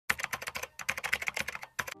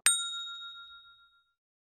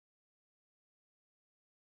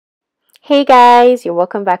Hey guys, you're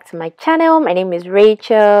welcome back to my channel. My name is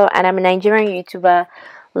Rachel and I'm a Nigerian YouTuber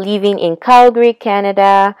living in Calgary,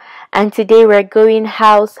 Canada. And today we're going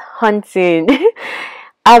house hunting.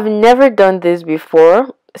 I've never done this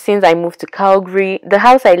before since I moved to Calgary. The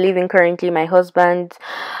house I live in currently, my husband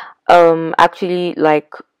actually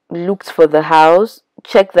looked for the house,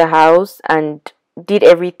 checked the house and did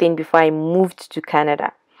everything before I moved to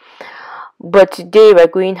Canada. But today we're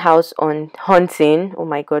going house on hunting. Oh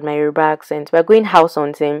my god, my Yoruba accent. We're going house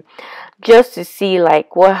hunting just to see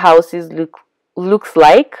like what houses looks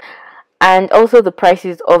like and also the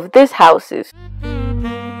prices of these houses.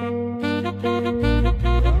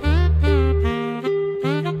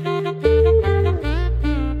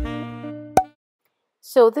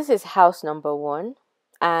 So this is house number one,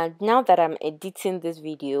 and now that I'm editing this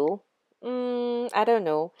video, I don't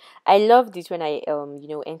know. I loved it when I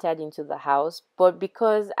entered into the house, but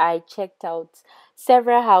because I checked out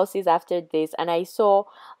several houses after this and I saw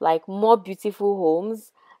like more beautiful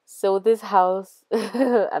homes, so this house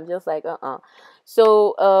I'm just like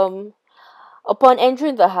So upon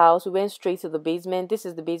entering the house, we went straight to the basement. This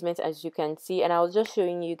is the basement as you can see, and I was just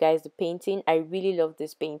showing you guys the painting. I really love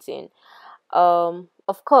this painting.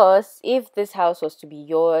 Of course, if this house was to be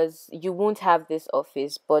yours, you won't have this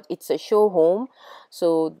office, but it's a show home,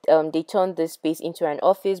 so they turned this space into an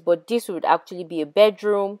office, but this would actually be a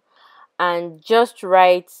bedroom. And just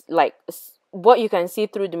right, like what you can see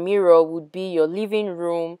through the mirror would be your living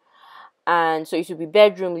room, and so it would be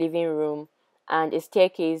bedroom, living room, and a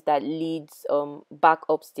staircase that leads back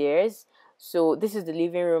upstairs. So this is the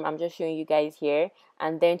living room. I'm just showing you guys here,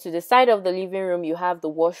 and then to the side of the living room you have the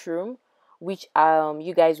washroom, which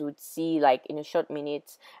you guys would see like in a short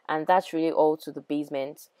minute, and that's really all to the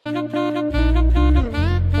basement.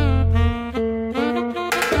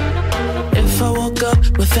 If I woke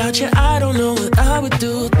up without you, I don't know what I would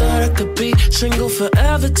do. Thought I could be single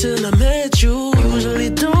forever till I met you. Usually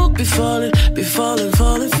don't be falling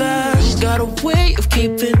fast. Got a way of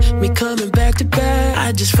keeping me coming back to back.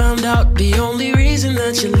 I just found out the only reason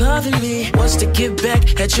that you're loving me was to get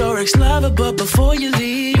back at your ex-lover, but before you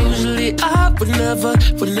leave, usually I would never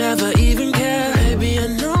even care. Baby, I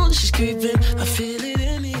know she's creeping, I feel it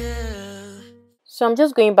in the air. So I'm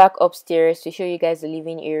just going back upstairs to show you guys the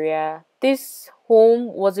living area. This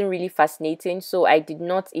home wasn't really fascinating, so I did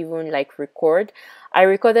not even like record. I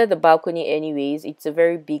recorded the balcony anyways. It's a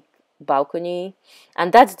very big balcony,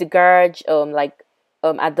 and that's the garage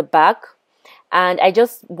at the back. And I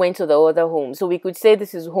just went to the other home, so we could say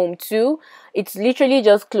this is home two. It's literally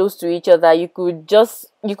just close to each other. You could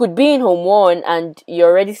be in home one and you're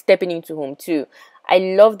already stepping into home two. I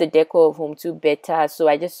love the decor of home two better, so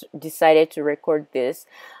I just decided to record this.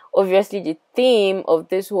 Obviously the theme of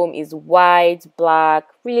this home is white, black,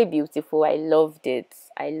 really beautiful. I loved it.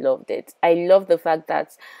 I love the fact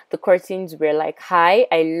that the curtains were like high.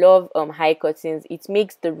 I love high curtains. It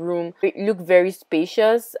makes the room look very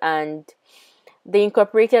spacious, and they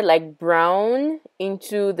incorporated like brown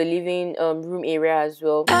into the living room area as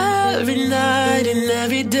well. Every night and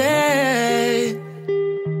every day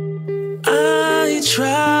I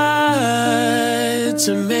tried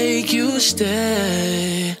to make you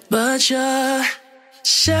stay, but you're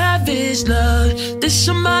savage, love. Did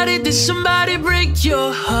somebody break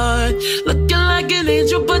your heart? Looking like an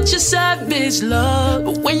angel, but you're savage, love.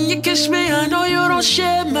 But when you kiss me, I know you don't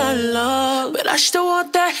share my love, but I still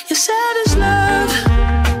want that. You're savage, love.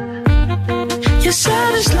 You're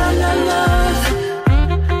savage, love, love, love.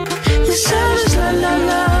 You're savage, love, love,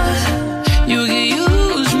 love. You can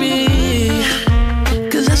use me,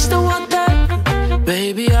 'cause I still want that.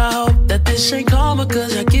 Baby, I hope that this ain't karma,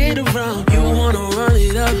 'cause I get around. You wanna run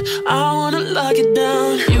it up, I wanna lock it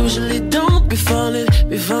down. Usually don't be falling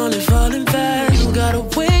fast. You got a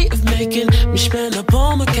way of making me spend up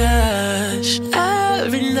all my cash.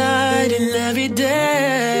 Every night and every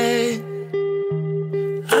day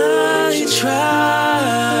I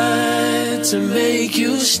tried to make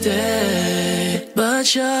you stay,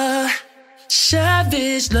 but you're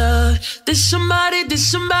savage, love. Did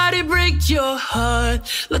somebody break your heart?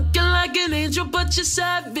 Looking like an angel, but you're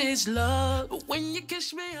savage, love. But when you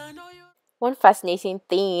kiss me, I know you. One fascinating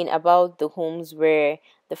thing about the homes were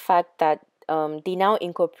the fact that they now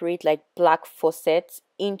incorporate like black faucets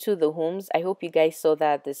into the homes. I hope you guys saw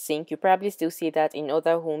that at the sink. You probably still see that in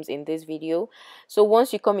other homes in this video. So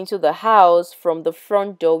once you come into the house from the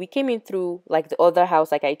front door, we came in through like the other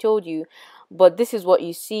house like I told you, but this is what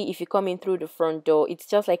you see if you come in through the front door. It's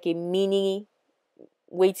just like a mini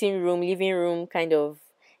waiting room, living room kind of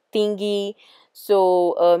thingy.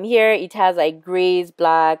 So here it has like grays,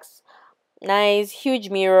 blacks, Nice, huge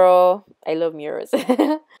mirror. I love mirrors.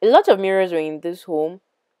 A lot of mirrors were in this home.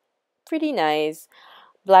 Pretty nice.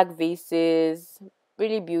 Black vases,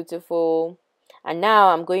 really beautiful. And now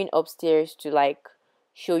I'm going upstairs to like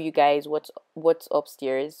show you guys what's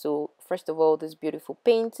upstairs. So first of all, this beautiful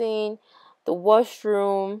painting, the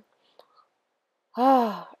washroom.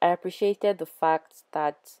 Ah, I appreciated the fact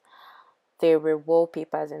that there were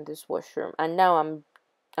wallpapers in this washroom, and now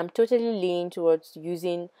I'm totally leaning towards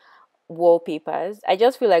using wallpapers. I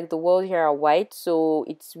just feel like the walls here are white, so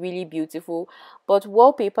it's really beautiful. But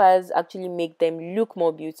wallpapers actually make them look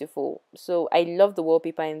more beautiful. So I love the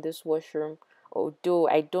wallpaper in this washroom. Although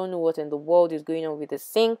I don't know what in the world is going on with the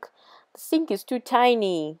sink. The sink is too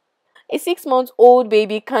tiny. A 6 month old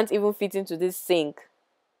baby can't even fit into this sink.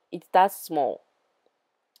 It's that small.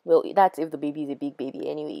 Well, that's if the baby is a big baby,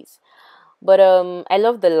 anyways. But I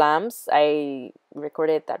love the lamps. I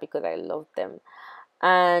recorded that because I love them.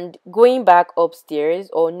 And going back upstairs,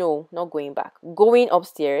 or no, not going back, going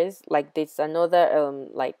upstairs, like there's another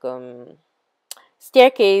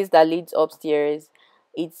staircase that leads upstairs.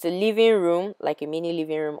 It's a living room, like a mini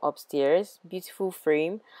living room upstairs, beautiful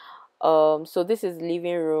frame. So this is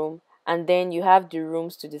living room, and then you have the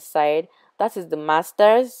rooms to the side. That is the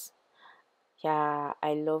masters. Yeah,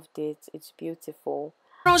 I loved it. It's beautiful.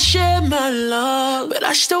 Don't share my love, but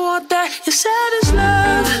I still want that. You said it's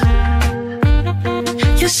love.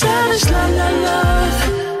 You said it's la la love.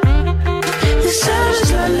 You said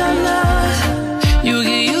it's la la love. You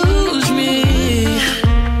can use me,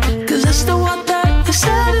 cause I still want that. You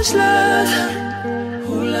said it's love.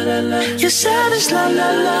 Ooh la la la. You said it's la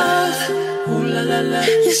la love. Ooh la la la.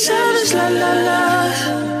 You said it's la la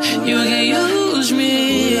love. You can use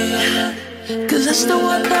me, cause I still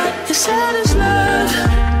want that. You said it's love.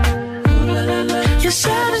 Ooh la la la. You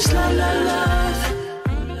said it's la la love.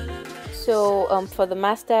 So for the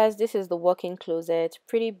masters, this is the walk-in closet.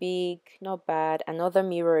 Pretty big, not bad. Another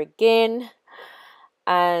mirror again,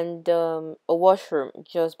 and a washroom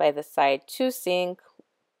just by the side. Two sink,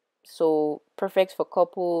 so perfect for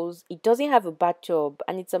couples. It doesn't have a bathtub,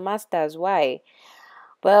 and it's a masters. Why?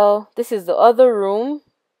 Well, this is the other room.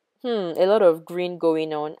 A lot of green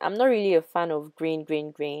going on. I'm not really a fan of green.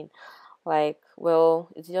 Like, well,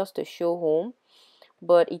 it's just a show home,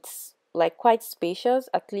 but it's like quite spacious.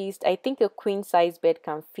 At least I think a queen size bed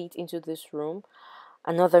can fit into this room.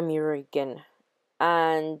 Another mirror again,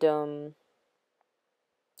 and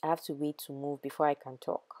I have to wait to move before I can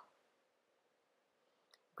talk.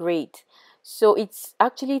 Great. So it's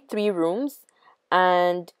actually 3 rooms,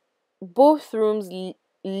 and both rooms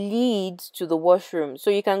lead to the washroom. So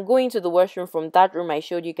you can go into the washroom from that room I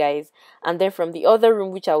showed you guys, and then from the other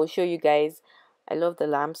room, which I will show you guys. I love the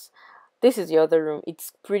lamps. This is the other room.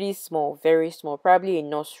 It's pretty small, very small, probably a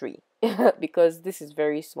nursery because this is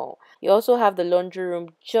very small. You also have the laundry room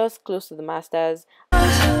just close to the masters.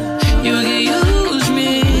 You can use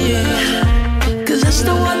me, cause that's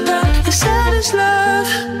the one that you said is love.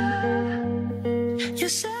 You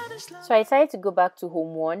said it's love. So I decided to go back to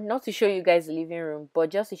home one, not to show you guys the living room,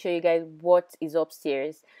 but just to show you guys what is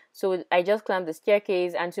upstairs. So I just climbed the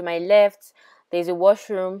staircase, and to my left there's a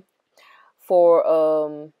washroom for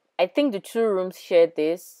I think the 2 rooms share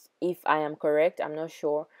this, if I am correct. I'm not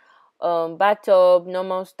sure. Bathtub,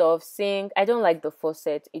 normal stuff, sink. I don't like the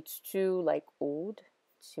faucet. It's too like old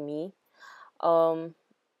to me.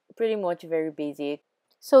 Pretty much very basic.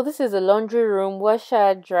 So this is a laundry room,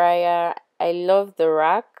 washer, dryer. I love the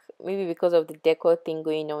rack, maybe because of the decor thing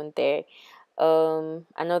going on there.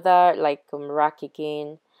 Another like rack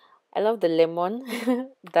again. I love the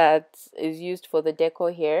lemon that is used for the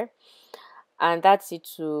decor here. And that's it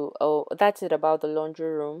too. Oh, that's it about the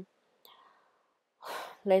laundry room.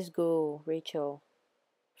 Let's go, Rachel.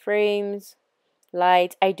 Frames,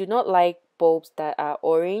 light. I do not like bulbs that are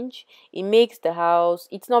orange. It makes the house,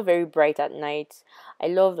 it's not very bright at night. I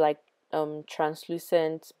love like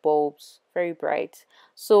translucent bulbs, very bright.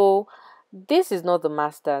 So this is not the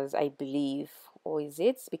masters, I believe, or is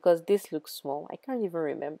it? Because this looks small. I can't even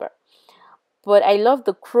remember. But I love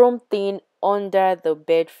the chrome thing under the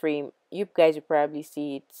bed frame. You guys will probably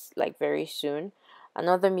see it like very soon.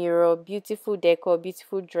 Another mirror, beautiful decor,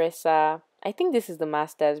 beautiful dresser. I think this is the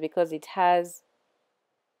masters because it has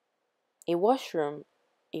a washroom,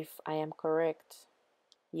 if I am correct.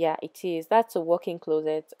 Yeah, it is. That's a walk-in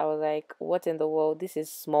closet. I was like, what in the world? This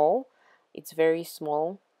is small. It's very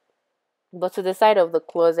small. But to the side of the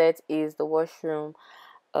closet is the washroom.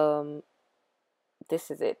 Um,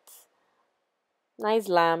 this is it. Nice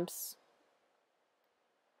lamps,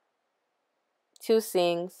 2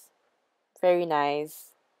 sinks, very nice.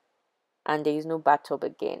 And there is no bathtub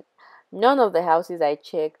again. None of the houses I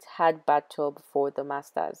checked had bathtub for the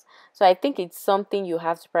masters. So I think it's something you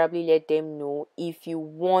have to probably let them know if you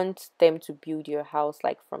want them to build your house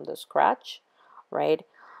like from the scratch, right?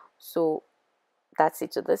 So that's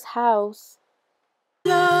it to this house.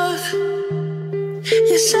 Love,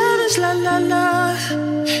 you savage, la la la.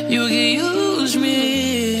 You can use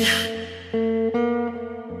me.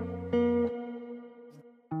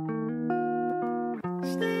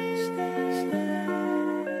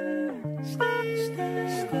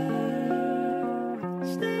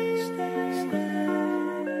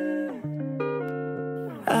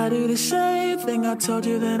 I do the same thing I told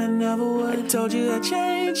you that I never would. I told you I'd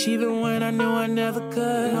change even when I knew I never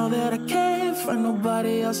could. Know that I can't find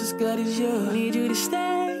nobody else as good as you. Need you to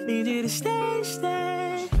stay, need you to stay,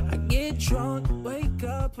 stay. I get drunk, wake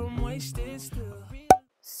up, I'm wasted still.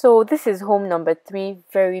 So this is home number 3,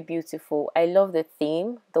 very beautiful. I love the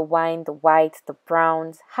theme, the wine, the white, the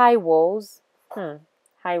browns, high walls.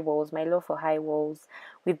 High walls, my love for high walls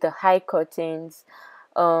with the high curtains,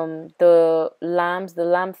 the lamps, the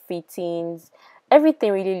lamp fittings,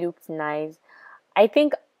 everything really looked nice. I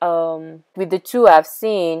think with the 2 I've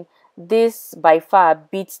seen, this by far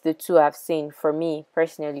beats the 2 I've seen for me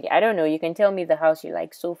personally. I don't know, you can tell me the house you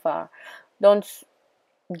like so far. Don't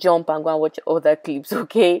jump and go and watch other clips,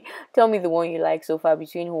 okay? Tell me the one you like so far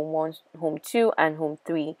between home 1, home 2 and home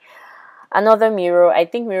 3. Another mirror. I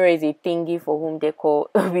think mirror is a thingy for home decor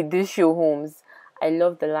with these show homes. I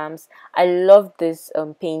love the lamps. I love these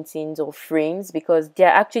paintings or frames because they're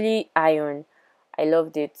actually iron. I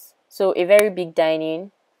loved it. So a very big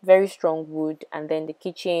dining, very strong wood, and then the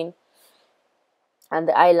kitchen and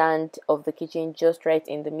the island of the kitchen just right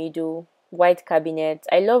in the middle. White cabinets.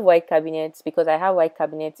 I love white cabinets because I have white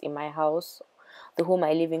cabinets in my house, the home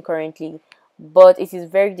I live in currently. But it is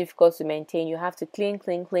very difficult to maintain. You have to clean,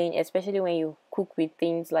 especially when you cook with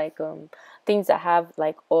things like things that have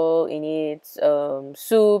like oil in it,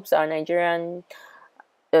 soups or Nigerian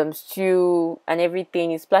stew and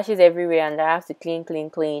everything. It splashes everywhere and I have to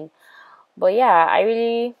clean. But yeah, I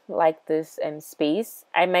really like this space.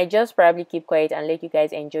 I might just probably keep quiet and let you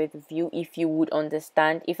guys enjoy the view if you would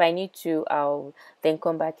understand. If I need to, I'll then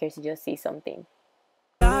come back here to just say something.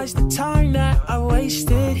 The time that I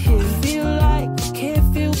wasted here. Feel like you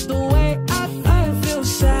can't feel the way I feel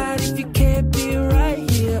sad if you can't be right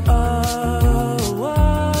here. Oh,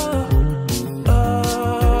 oh, oh,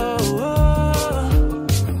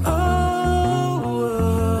 oh,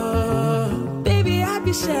 oh. Baby, I'd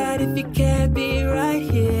be sad if you can't be right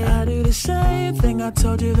here. I do the same thing I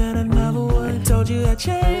told you that I never would. I told you I'd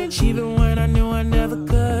change even when I knew I never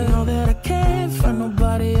could. Know that I can't find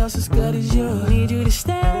nobody else as good as you. Need you to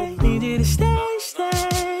stay, need you to stay, stay.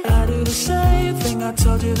 I do the same thing I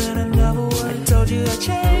told you that I never would. I told you I'd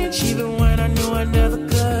change even when I knew I never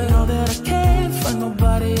could. Know that I can't find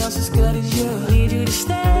nobody else as good as you. Need you to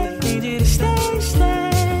stay, need you to stay,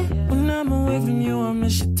 stay. When I'm away from you, I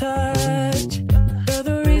miss your touch. You're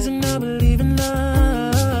the reason I believe in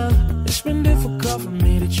love. It's been difficult for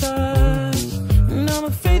me to trust, and I'm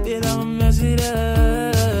afraid that I'll mess it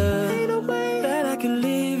up. Ain't no way that I can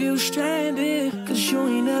leave you stranded, cause you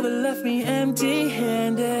ain't never left me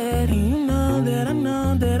empty-handed. And you know that I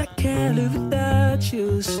know that I can't live without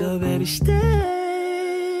you. So baby,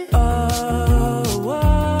 stay. Oh, oh,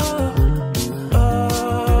 oh,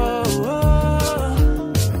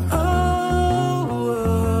 oh,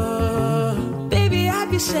 oh. Baby, I'd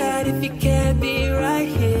be sad if you can't be right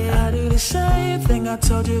here. I do the same thing I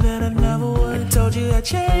told you that I never would. I told you I'd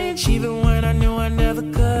change even when I knew I never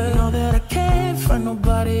could. Know that I can't find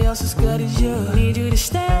nobody else as good as you. Need you to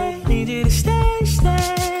stay, need you to stay,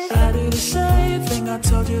 stay. I do the same thing I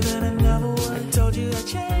told you that I never would. I told you I'd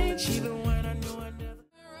change even when I knew I never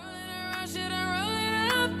could.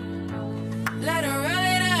 Let her roll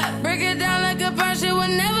it up, break it down like a punch. She would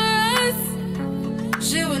never us,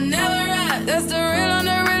 she would never us. That's the real on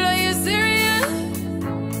the real, are you serious?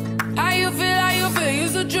 How you feel, how you feel?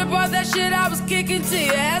 Used to trip off that shit I was kicking to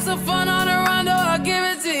you. Had some fun on the rondo, I'll give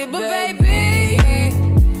it to you. But baby,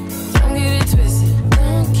 don't get it twisted,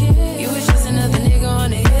 don't care. You was just another nigga on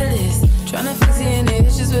the hit list, tryna fix any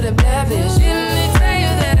issues with a bad bitch. Didn't they tell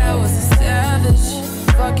you that I was a savage?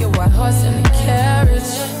 Fuck your white horse in the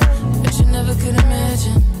carriage, but you never could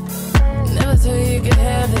imagine. Never thought you could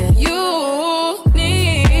have it. You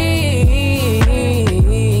needed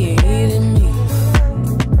me.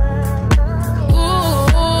 Ooh,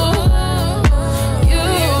 you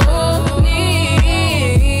needed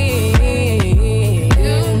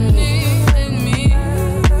me.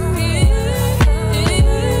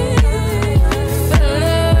 Better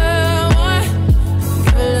love one,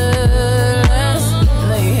 give a little less.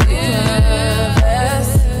 Now you hit the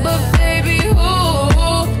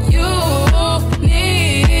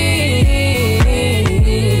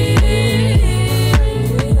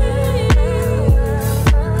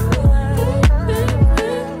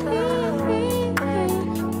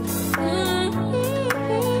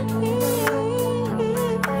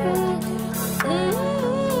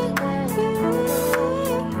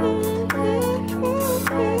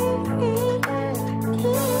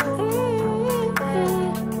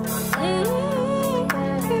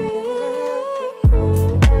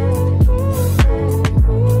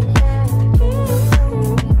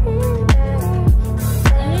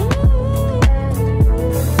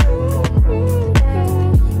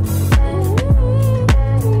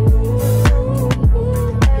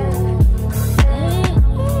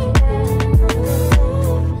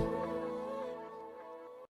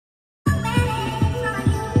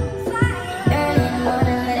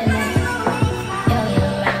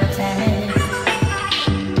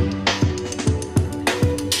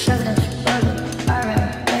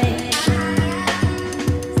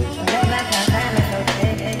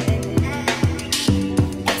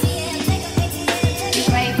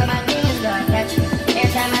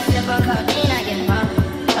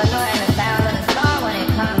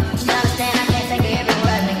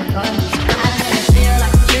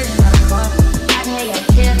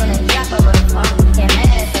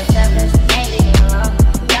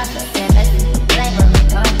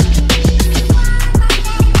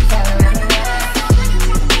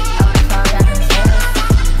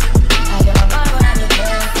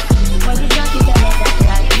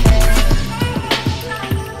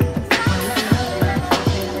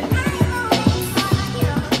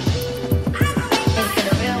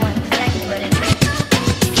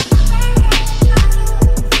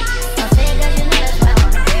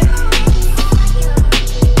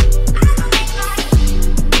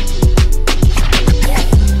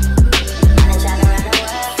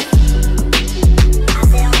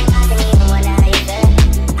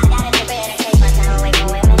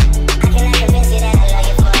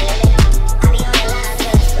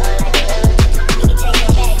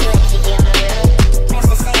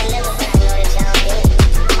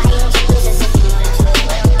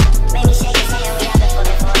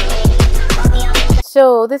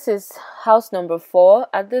this is house number 4.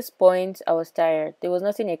 At this point, I was tired. There was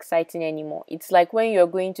nothing exciting anymore. It's like when you're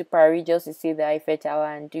going to Paris just to see the Eiffel Tower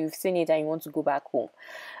and you've seen it and you want to go back home.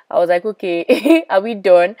 I was like, okay, are we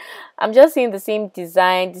done? I'm just seeing the same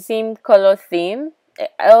design, the same color theme.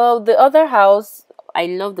 The other house, I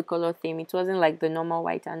love the color theme. It wasn't like the normal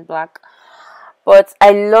white and black. But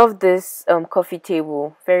I love this coffee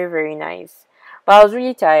table. Very, very nice. But I was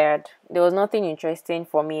really tired. There was nothing interesting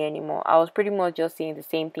for me anymore. I was pretty much just saying the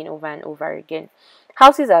same thing over and over again.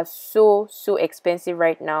 Houses are so expensive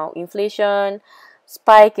right now. Inflation,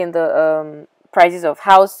 spike in the prices of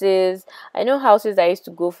houses. I know houses that used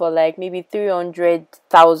to go for like maybe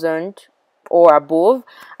 300,000 or above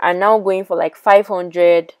are now going for like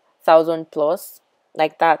 500,000 plus,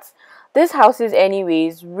 like that. These houses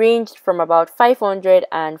anyways ranged from about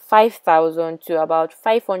 505,000 to about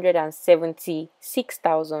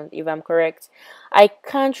 576,000, if I'm correct. I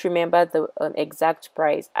can't remember the exact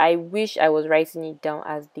price. I wish I was writing it down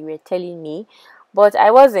as they were telling me, but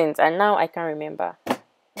I wasn't, and now I can't remember.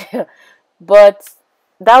 But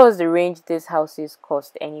that was the range these houses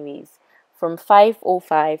cost anyways, from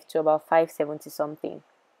 505 to about 570 something.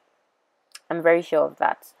 I'm very sure of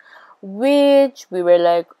that. Which we were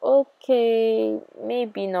like, okay,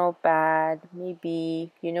 maybe not bad,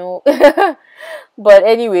 maybe, But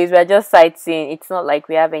anyways, we're just sightseeing. It's not like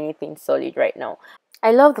we have anything solid right now. I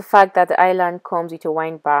love the fact that the island comes with a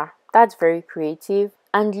wine bar. That's very creative.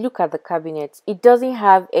 And look at the cabinet. It doesn't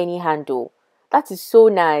have any handle. That is so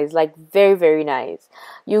nice, like very, very nice.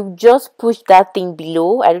 You just push that thing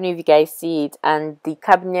below. I don't know if you guys see it, and the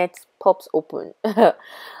cabinet pops open.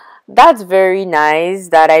 That's very nice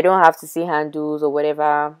that I don't have to see handles or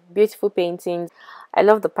whatever. Beautiful paintings. I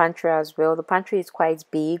love the pantry as well. The pantry is quite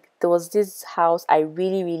big. There was this house I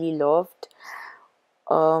really loved.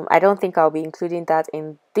 I don't think I'll be including that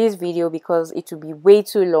in this video because it would be way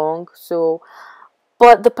too long.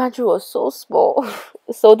 But the pantry was so small.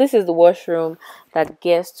 So this is the washroom that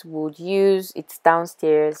guests would use. It's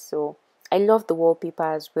downstairs. So I love the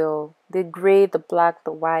wallpaper as well. The gray, the black,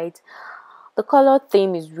 the white. The color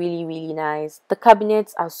theme is really nice. The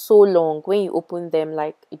cabinets are so long. When you open them,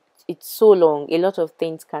 like it's so long. A lot of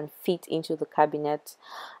things can fit into the cabinet.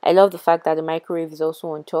 I love the fact that the microwave is also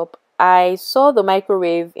on top. I saw the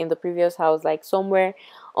microwave in the previous house, like somewhere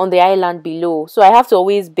on the island below. So I have to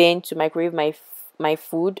always bend to microwave my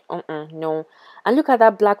food. No. And look at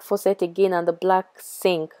that black faucet again and the black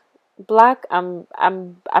sink. Black. I'm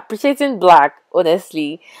appreciating black,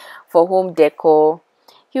 honestly, for home decor.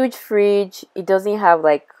 Huge fridge. It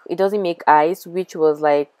doesn't make ice, which was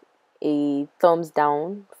like a thumbs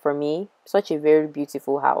down for me. Such a very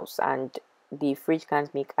beautiful house, and the fridge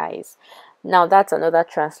can't make ice. Now that's another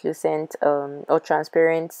translucent or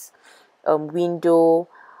transparent window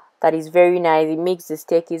that is very nice. It makes the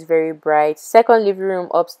staircase very bright. Second living room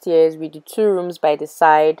upstairs with the 2 rooms by the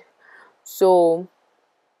side. So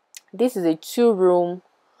this is a 2-room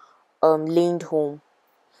laned home.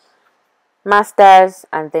 Masters,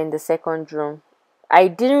 and then the second room. I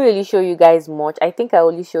didn't really show you guys much. I think I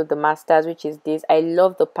only showed the masters, which is this. I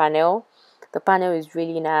love the panel. The panel is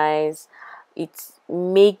really nice. It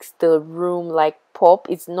makes the room like pop.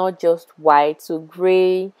 It's not just white, so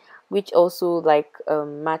gray, which also like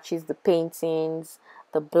matches the paintings,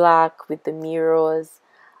 the black with the mirrors.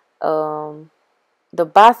 The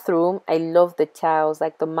bathroom, I love the tiles,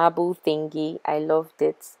 like the marble thingy. I loved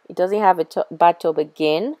it. It doesn't have a bathtub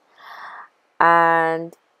again.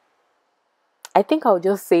 And I think I'll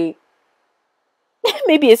just say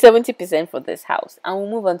maybe a 70% for this house, and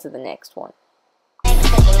we'll move on to the next one.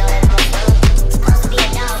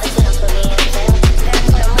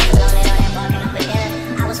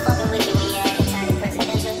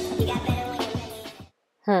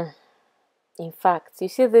 In fact, you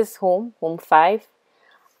see this home 5,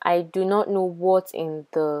 I do not know what in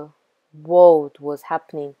the world was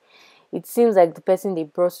happening. It seems like the person they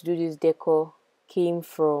brought to do this decor came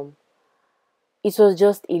from. It was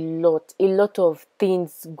just a lot of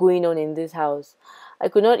things going on in this house. I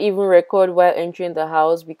could not even record while entering the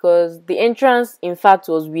house because the entrance, in fact,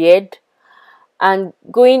 was weird. And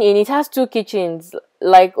going in, it has 2 kitchens.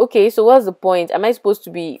 Like, okay, so what's the point? Am I supposed to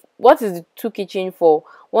be... What is the 2 kitchen for?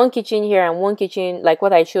 1 kitchen here and 1 kitchen, like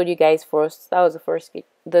what I showed you guys first. That was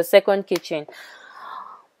the second kitchen.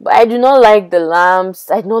 But I do not like the lamps.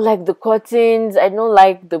 I don't like the curtains. I don't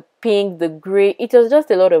like the pink, the gray. It was just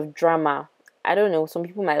a lot of drama. I don't know. Some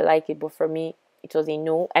people might like it, but for me, it was a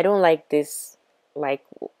no. I don't like this. Like,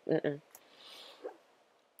 I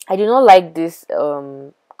do not like this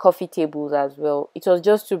coffee tables as well. It was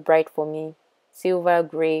just too bright for me. Silver,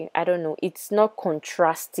 gray. I don't know. It's not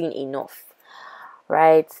contrasting enough.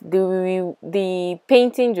 right? The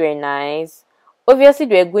paintings were nice. Obviously,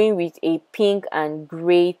 they were going with a pink and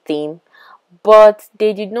gray theme, but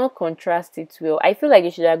they did not contrast it well. I feel like they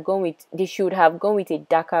should have gone with a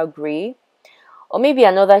darker gray, or maybe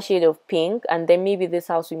another shade of pink, and then maybe this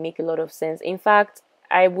house will make a lot of sense. In fact,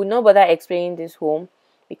 I would not bother explaining this home,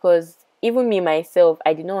 because even me myself,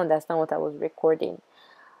 I did not understand what I was recording.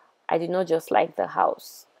 I did not just like the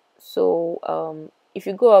house. So if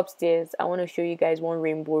you go upstairs, I want to show you guys one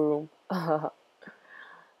rainbow room.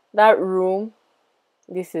 That room,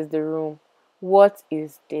 this is the room. What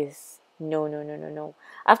is this? No, no, no, no, no.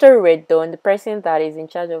 After we were done, the person that is in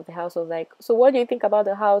charge of the house was like, so what do you think about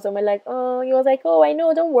the house? And we're like, oh, he was like, oh, I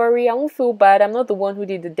know, don't worry, I won't feel bad, I'm not the one who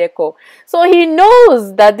did the decor. So he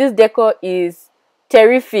knows that this decor is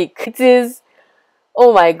terrific. It is,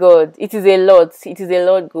 oh my god, it is a lot. It is a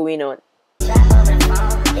lot going on.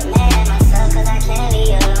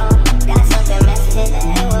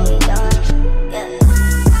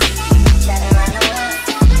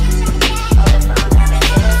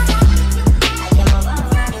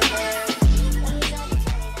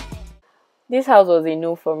 This house was a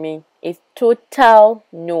no for me. A total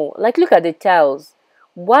no. Like, look at the tiles.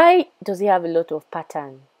 Why does it have a lot of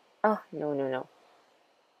pattern? Oh, no, no, no.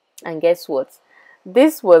 And guess what?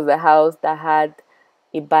 This was a house that had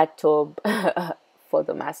a bathtub for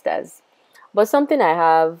the masters. But something I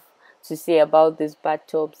have to say about these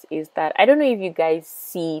bathtubs is that I don't know if you guys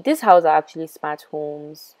see, this house are actually smart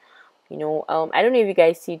homes. I don't know if you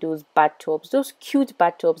guys see those bathtubs, those cute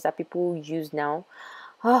bathtubs that people use now.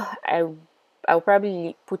 I'll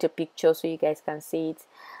probably put a picture so you guys can see it.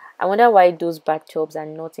 I wonder why those bathtubs are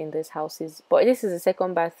not in these houses. But this is the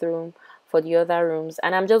second bathroom for the other rooms,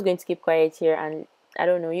 and I'm just going to keep quiet here, and I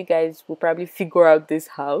don't know, you guys will probably figure out this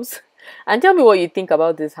house and tell me what you think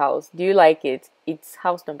about this house. Do you like it? It's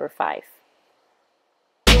house number 5.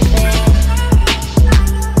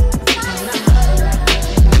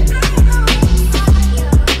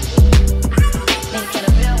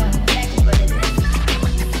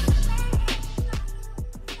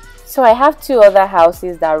 So I have 2 other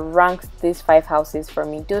houses that ranked these 5 houses for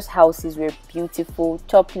me. Those houses were beautiful,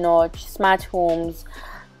 top-notch, smart homes,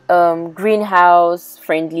 greenhouse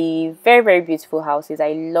friendly, very, very beautiful houses.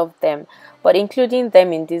 I love them, but including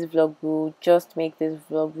them in this vlog will just make this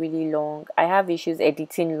vlog really long. I have issues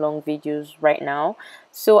editing long videos right now,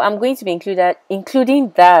 so I'm going to be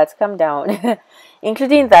including that, calm down,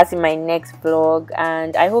 including that in my next vlog.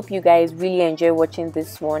 And I hope you guys really enjoy watching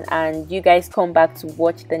this one, and you guys come back to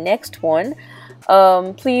watch the next one.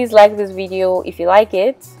 Please like this video if you like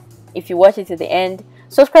it, if you watch it to the end.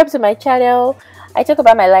 Subscribe to my channel. I talk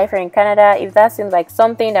about my life here in Canada. If that seems like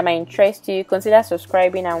something that might interest you, consider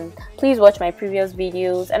subscribing, and please watch my previous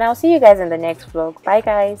videos, and I'll see you guys in the next vlog. Bye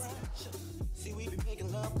guys.